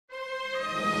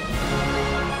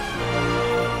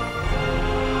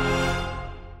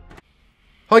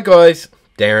Hi guys,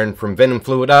 Darren from Venom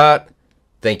Fluid Art.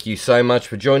 Thank you so much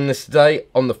for joining us today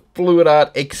on the Fluid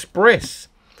Art Express.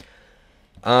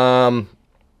 Hopefully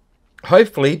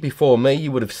before me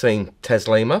you would have seen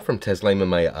Taslima from Taslima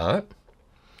Maya Art,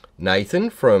 Nathan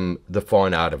from The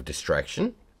Fine Art of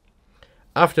Distraction.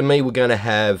 After me we're going to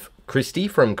have Kristey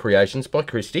from Kreations by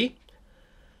Kristey,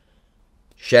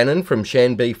 Shannon from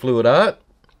ShanB Fluid Art,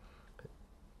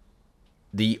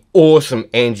 the awesome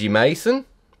Angie Mason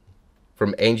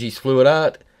from Angie's Fluid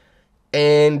Art,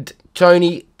 and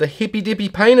Tony, the hippie dippy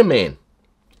painter man.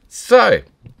 So,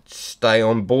 stay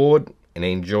on board and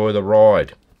enjoy the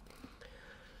ride.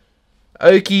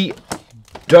 Okie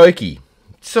dokie.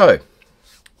 So,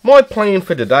 my plan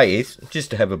for today is just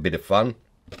to have a bit of fun.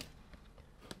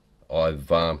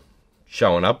 I've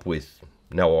shown up with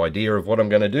no idea of what I'm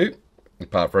going to do,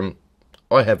 apart from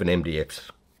I have an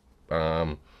MDF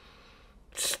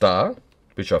star,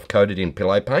 which I've coated in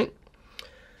pillow paint,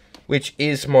 which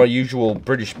is my usual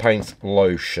British Paints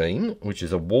Low Sheen, which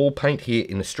is a wall paint here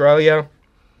in Australia,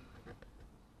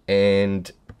 and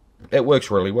it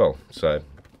works really well, so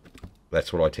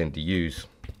that's what I tend to use.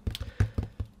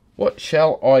 What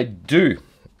shall I do?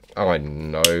 I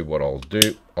know what I'll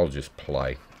do. I'll just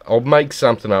play. I'll make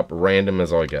something up random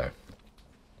as I go.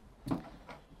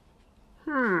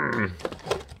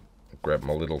 Grab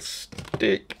my little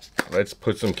stick. Let's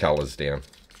put some colours down.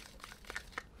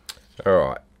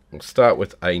 Alright. We'll start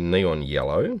with a neon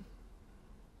yellow.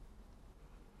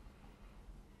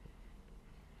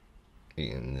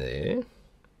 In there.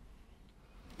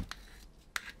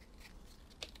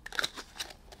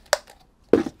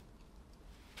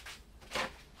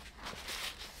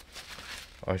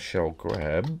 I shall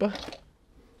grab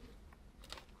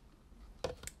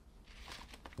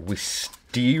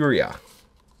Wisteria.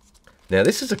 Now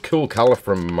this is a cool colour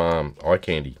from Eye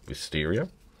Candy, Wisteria.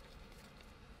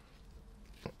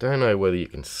 Don't know whether you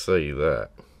can see that,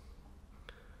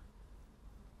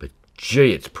 but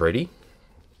gee, it's pretty.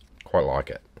 Quite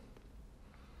like it.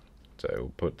 So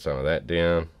we'll put some of that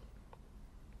down.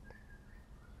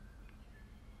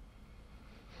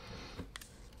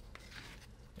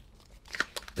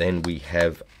 Then we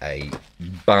have a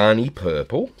Barney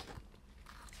purple,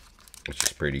 which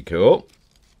is pretty cool.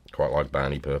 Quite like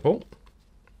Barney purple.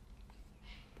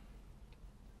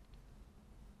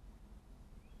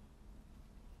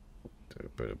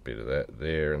 Put a bit of that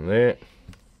there and there.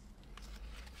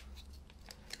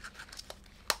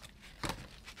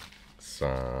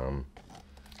 Some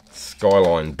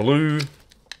Skyline blue.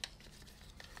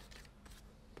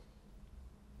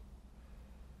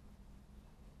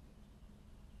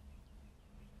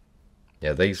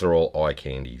 Now these are all eye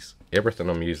candies. Everything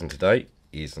I'm using today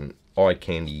is an eye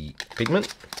candy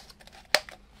pigment.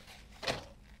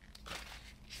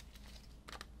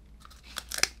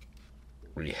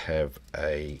 We have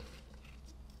a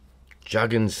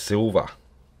Juggins Silver.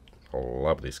 I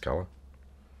love this colour.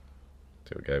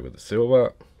 So we'll go with the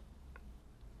silver.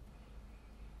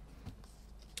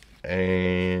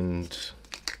 And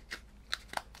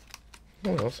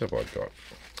what else have I got?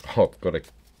 Oh, I've got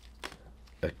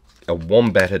a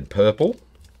wombatted purple.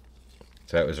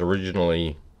 So it was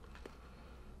originally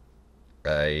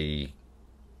a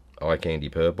eye candy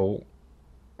purple.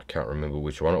 I can't remember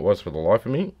which one it was for the life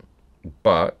of me.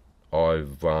 But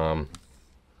I've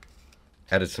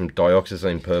added some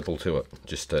dioxazine purple to it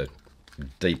just to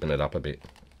deepen it up a bit.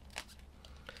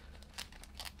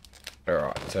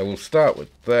 Alright, so we'll start with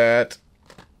that,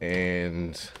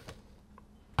 and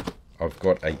I've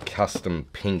got a custom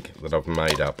pink that I've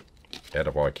made up out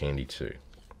of eye candy too.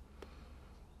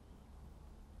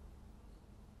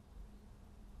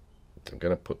 So I'm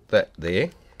going to put that there.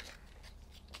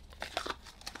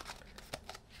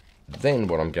 Then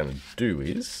what I'm going to do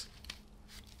is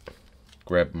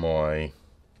grab my,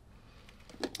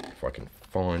 if I can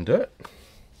find it,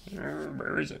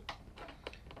 where is it?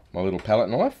 My little palette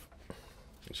knife,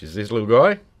 which is this little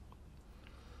guy.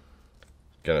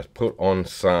 Going to put on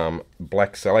some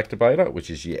black Selectivator, which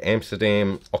is your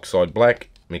Amsterdam Oxide Black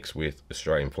mixed with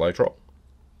Australian Floetrol.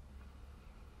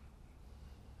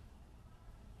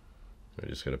 We're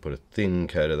just going to put a thin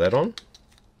coat of that on.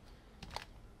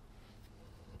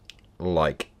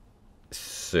 Like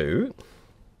so,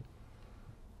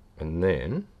 and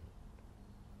then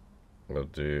I'll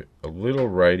do a little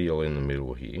radial in the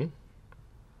middle here,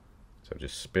 so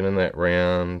just spinning that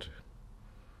round,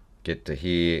 get to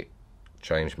here,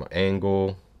 change my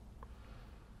angle,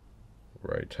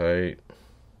 rotate,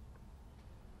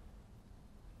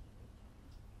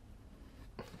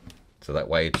 so that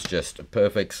way it's just a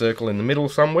perfect circle in the middle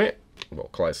somewhere. Well,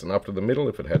 close enough to the middle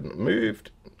if it hadn't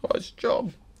moved. Nice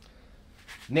job.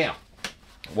 Now,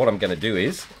 what I'm going to do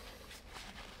is,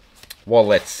 while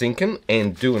that's sinking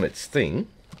and doing its thing,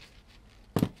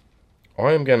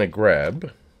 I am going to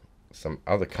grab some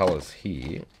other colours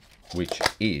here, which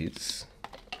is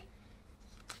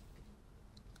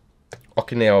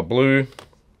Okinawa blue.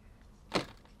 I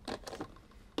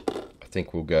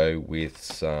think we'll go with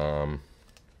some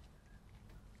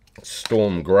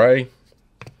storm grey.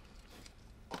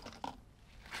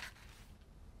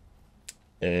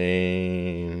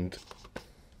 And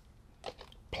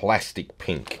plastic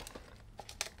pink.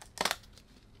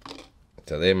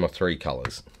 So they're my three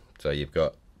colours. So you've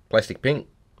got plastic pink,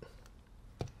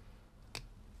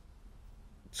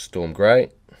 storm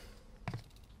grey,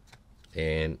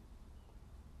 and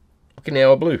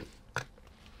Okinawa blue.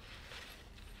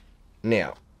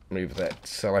 Now, move that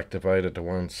cell activator to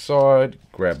one side,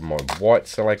 grab my white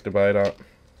cell activator,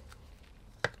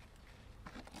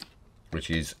 which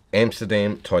is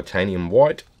Amsterdam titanium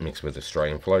white mixed with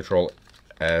Australian Floetrol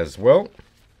as well.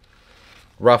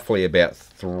 Roughly about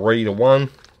 3 to 1,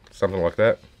 something like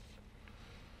that.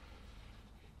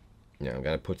 Now I'm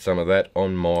going to put some of that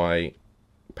on my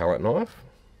palette knife.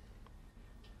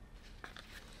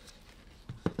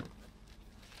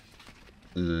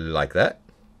 Like that.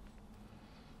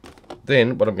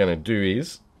 Then what I'm going to do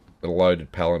is a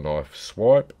loaded palette knife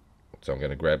swipe. So I'm going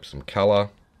to grab some colour.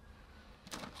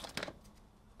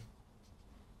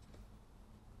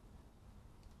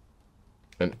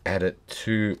 And add it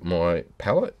to my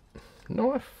palette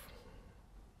knife.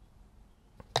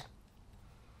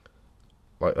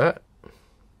 Like that.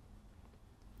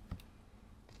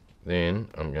 Then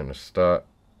I'm going to start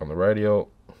on the radial.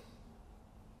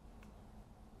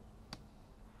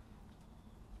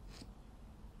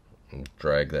 And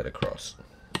drag that across.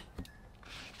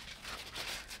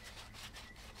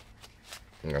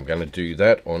 And I'm going to do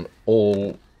that on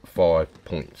all 5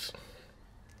 points.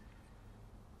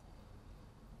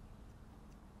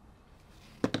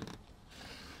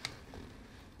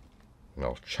 And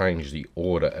I'll change the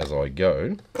order as I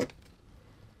go.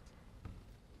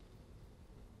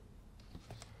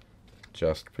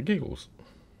 Just for giggles.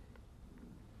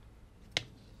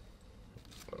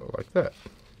 Like that.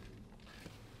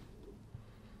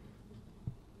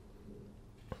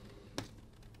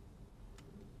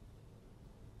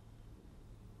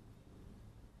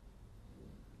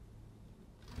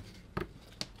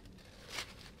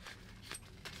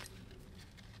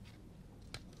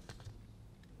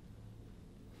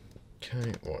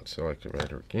 Okay, white cell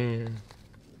activator again.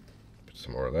 Put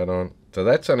some more of that on. So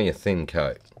that's only a thin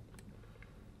coat.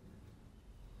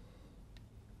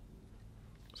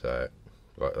 So,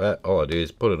 like that. All I do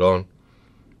is put it on,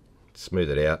 smooth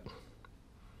it out.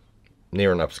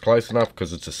 Near enough's close enough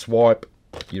because it's a swipe.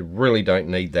 You really don't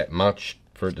need that much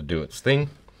for it to do its thing.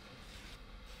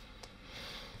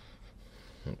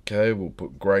 Okay, we'll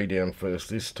put grey down first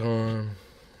this time.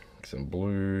 Some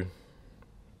blue.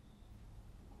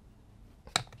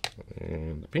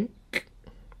 And the pink.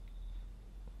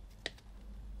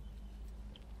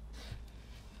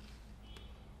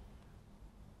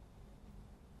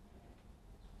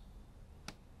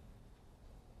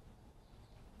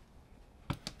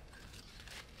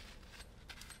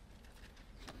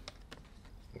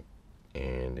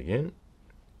 And again,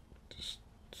 just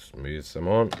smooth some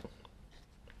on.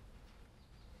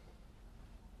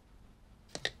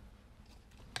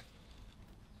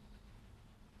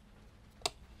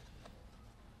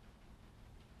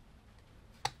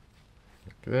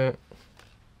 Like that.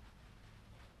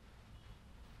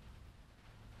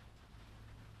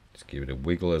 Just give it a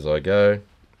wiggle as I go.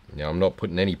 Now I'm not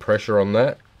putting any pressure on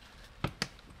that.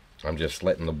 I'm just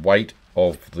letting the weight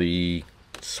of the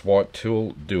swipe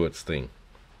tool do its thing.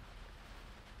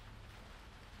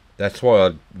 That's why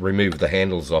I removed the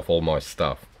handles off all my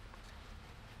stuff.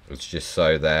 It's just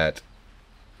so that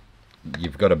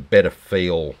you've got a better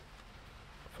feel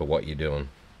for what you're doing.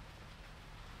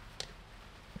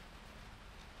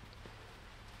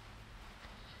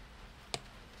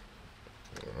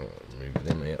 Move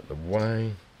them out the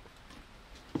way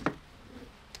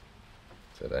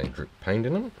so they don't drip paint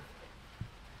in them.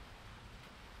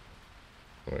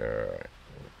 Alright,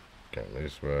 go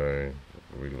this way,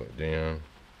 wiggle it down,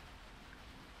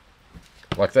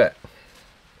 like that.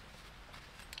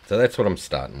 So that's what I'm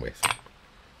starting with.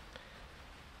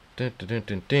 Dun, dun, dun,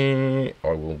 dun, dun.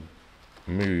 I will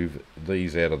move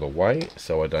these out of the way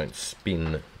so I don't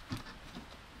spin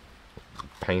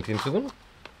paint into them.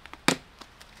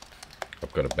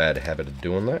 I've got a bad habit of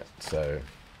doing that, so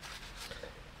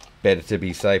better to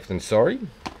be safe than sorry.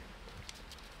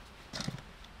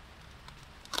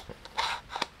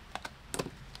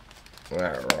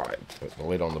 Alright, put the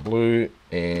lid on the blue,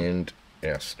 and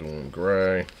our storm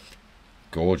grey.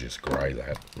 Gorgeous grey,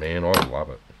 that. Man, I love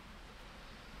it.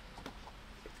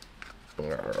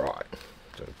 Alright,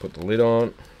 so put the lid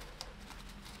on.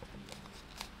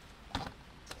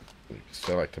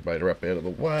 Select the beta up out of the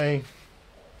way.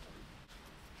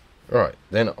 Alright,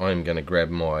 then I'm going to grab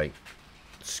my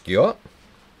skewer.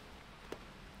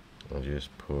 I'll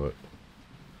just put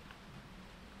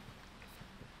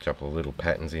a couple of little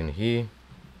patterns in here.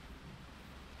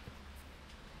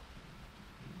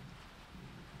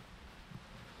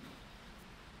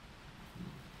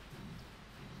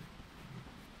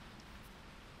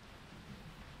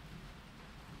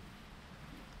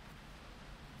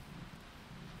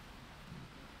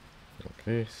 Like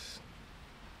this.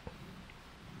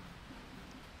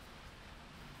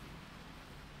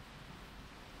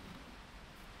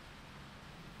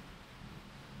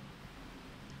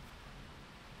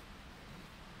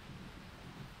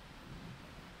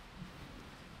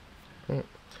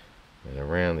 And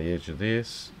around the edge of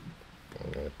this,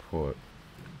 I'm going to put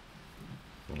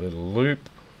a little loop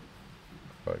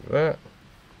like that,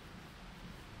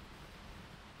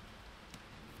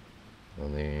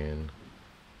 and then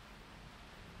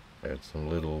add some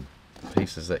little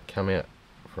pieces that come out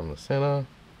from the center.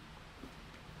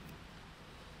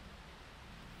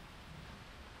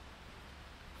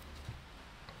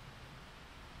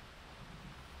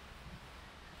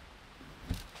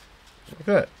 Like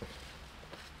that.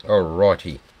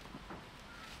 Alrighty.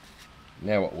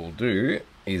 Now what we'll do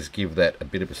is give that a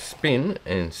bit of a spin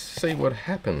and see what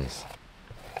happens.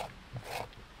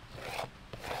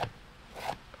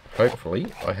 Hopefully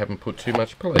I haven't put too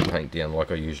much pillow paint down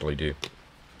like I usually do.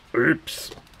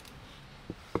 Oops.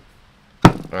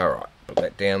 Alright, put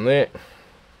that down there.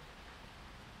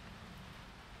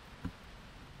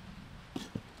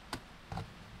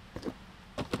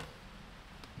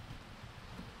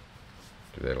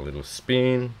 Give that a little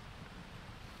spin.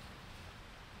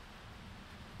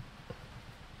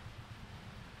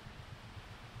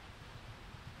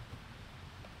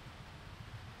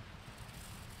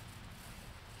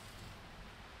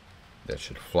 That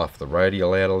should fluff the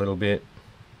radial out a little bit.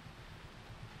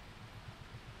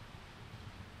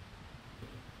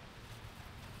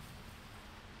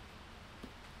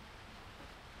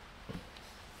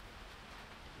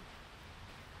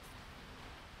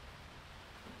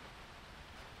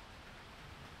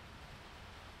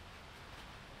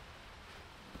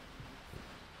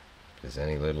 If there's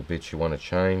any little bits you want to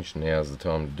change, now's the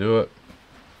time to do it.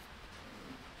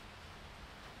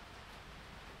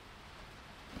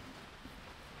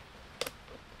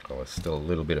 Oh, there's still a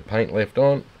little bit of paint left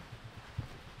on.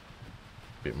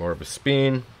 A bit more of a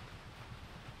spin.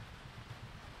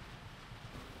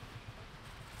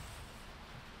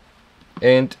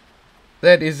 And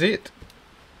that is it.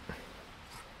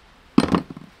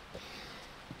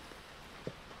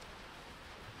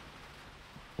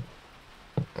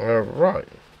 Alright,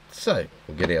 so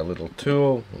we'll get our little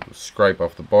tool, we'll scrape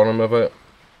off the bottom of it.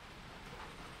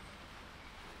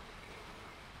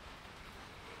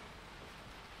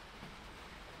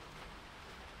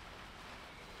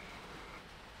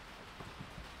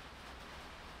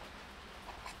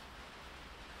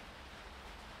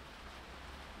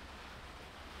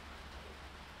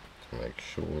 Make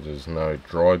sure there's no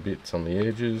dry bits on the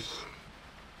edges.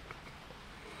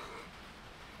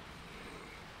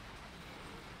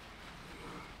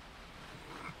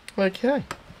 Okay.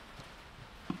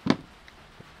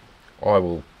 I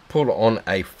will put on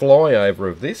a flyover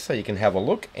of this so you can have a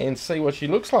look and see what she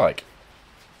looks like.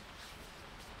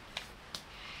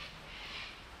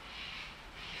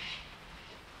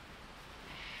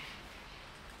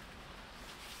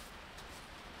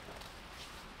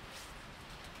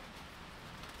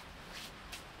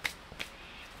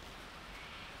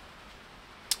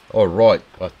 Alright,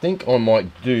 I think I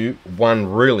might do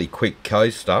one really quick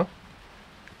coaster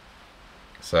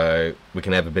so we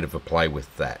can have a bit of a play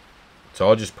with that. So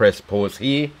I'll just press pause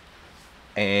here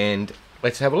and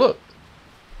let's have a look.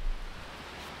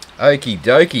 Okie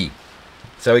dokie.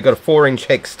 So we've got a 4-inch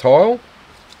hex tile.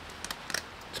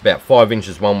 It's about 5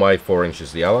 inches one way, 4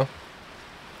 inches the other.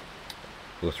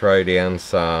 We'll throw down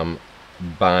some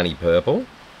Barney purple.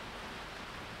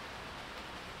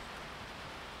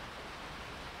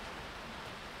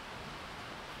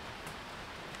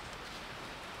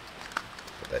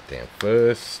 That down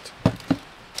first.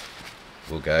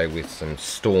 We'll go with some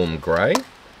storm grey.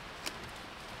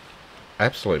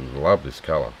 Absolutely love this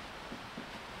colour.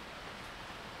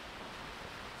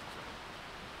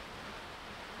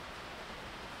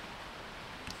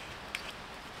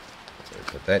 So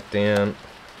put that down.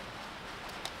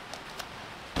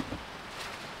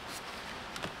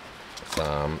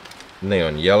 Some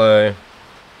neon yellow.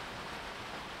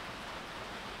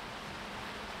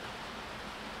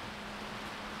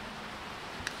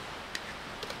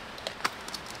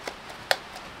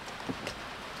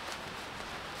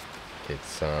 Get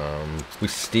some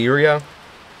wisteria.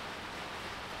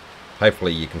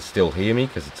 Hopefully you can still hear me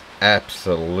because it's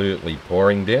absolutely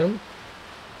pouring down.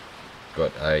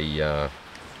 Got a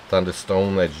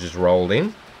thunderstorm that's just rolled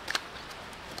in.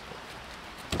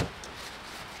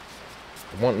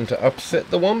 Wanting to upset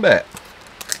the wombat.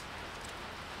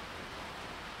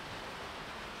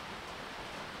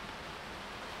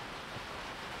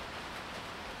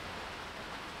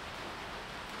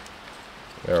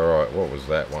 Alright, what was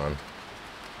that one?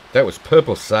 That was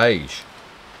purple sage.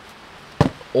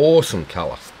 Awesome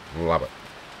colour. Love it.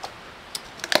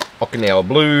 Okinawa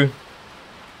blue.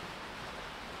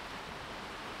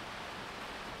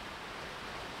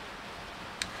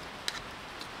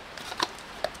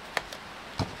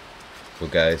 We'll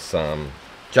go some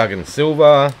Juggin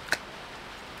silver.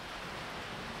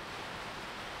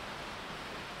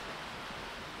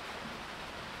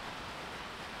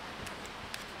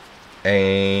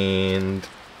 And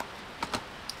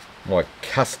my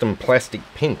custom plastic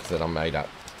pink that I made up.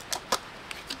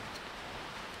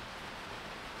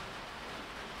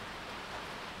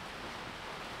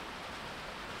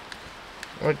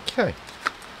 Okay.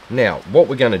 Now, what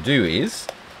we're going to do is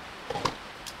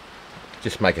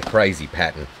just make a crazy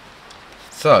pattern.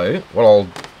 So, what I'll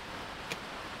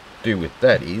do with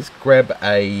that is grab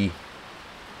a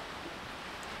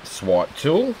swipe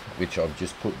tool, which I've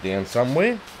just put down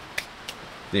somewhere.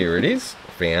 There it is.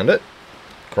 Found it.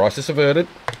 Crisis averted.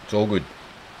 It's all good.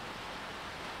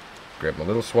 Grab my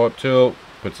little swipe tool,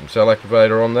 put some cell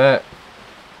activator on that,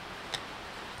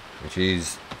 which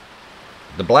is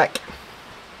the black.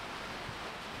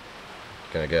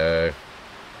 Gonna go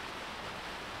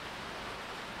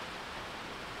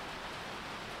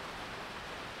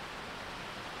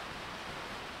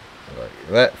like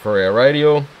that for our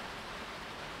radial.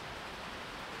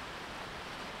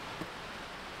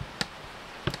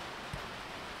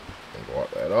 And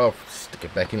wipe that off, stick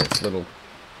it back in its little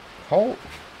hole.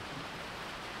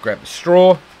 Grab the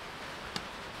straw.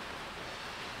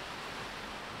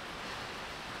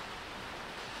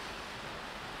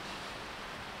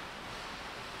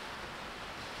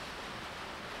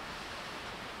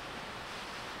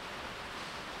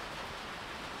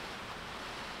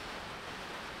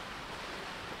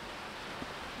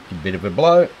 Bit of a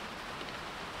blow.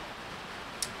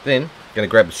 Then going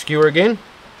to grab a skewer again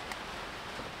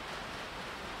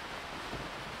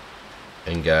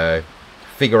and go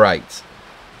figure eights.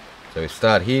 So we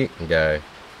start here and go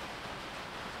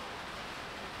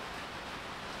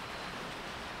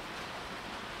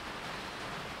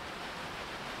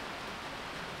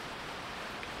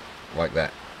like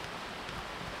that.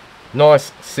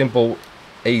 Nice, simple,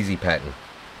 easy pattern.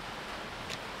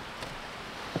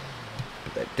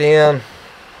 Down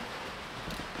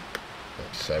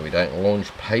so we don't launch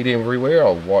paint everywhere.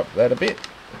 I'll wipe that a bit.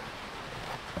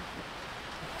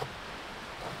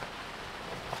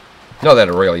 Not that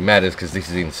it really matters because this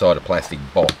is inside a plastic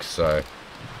box, so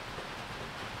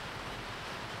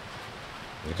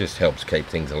it just helps keep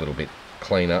things a little bit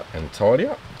cleaner and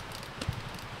tidier.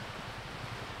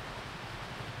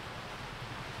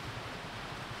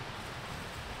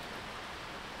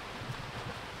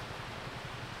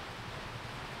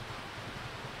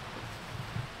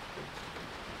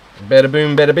 Bada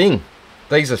boom, bada bing.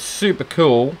 These are super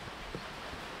cool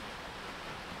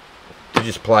to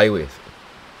just play with.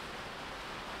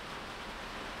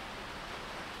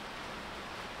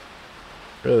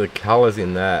 Look at the colours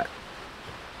in that.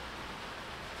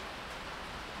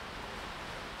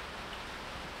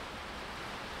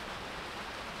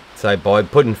 So by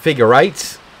putting figure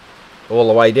eights all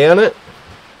the way down it,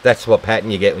 that's what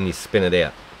pattern you get when you spin it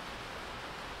out.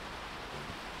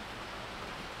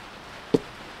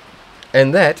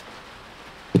 And that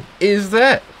is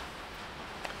that.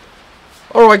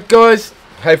 Alright guys,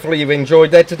 hopefully you've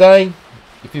enjoyed that today.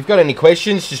 If you've got any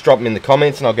questions, just drop them in the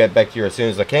comments and I'll get back to you as soon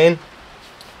as I can.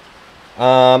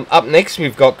 Up next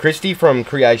we've got Kristey from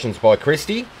Kreations by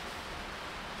Kristey.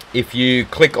 If you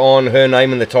click on her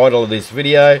name in the title of this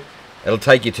video, it'll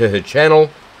take you to her channel.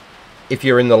 If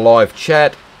you're in the live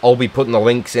chat, I'll be putting the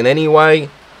links in anyway.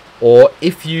 Or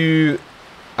if you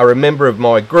are a member of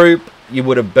my group, you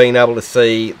would have been able to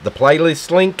see the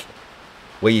playlist link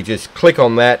where you just click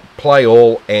on that, play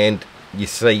all, and you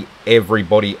see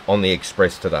everybody on the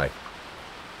Express today.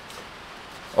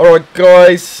 Alright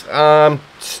guys,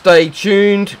 stay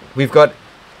tuned. We've got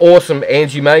awesome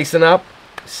Angie Mason up,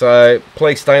 so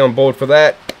please stay on board for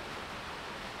that.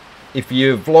 If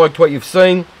you've liked what you've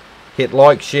seen, hit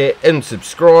like, share and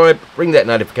subscribe. Ring that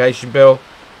notification bell.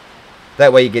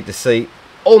 That way you get to see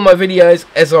all my videos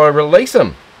as I release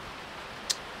them.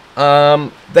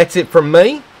 That's it from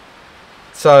me.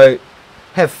 So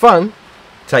have fun,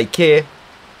 take care,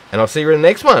 and I'll see you in the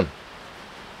next one.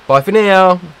 Bye for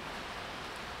now.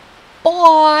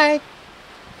 Bye.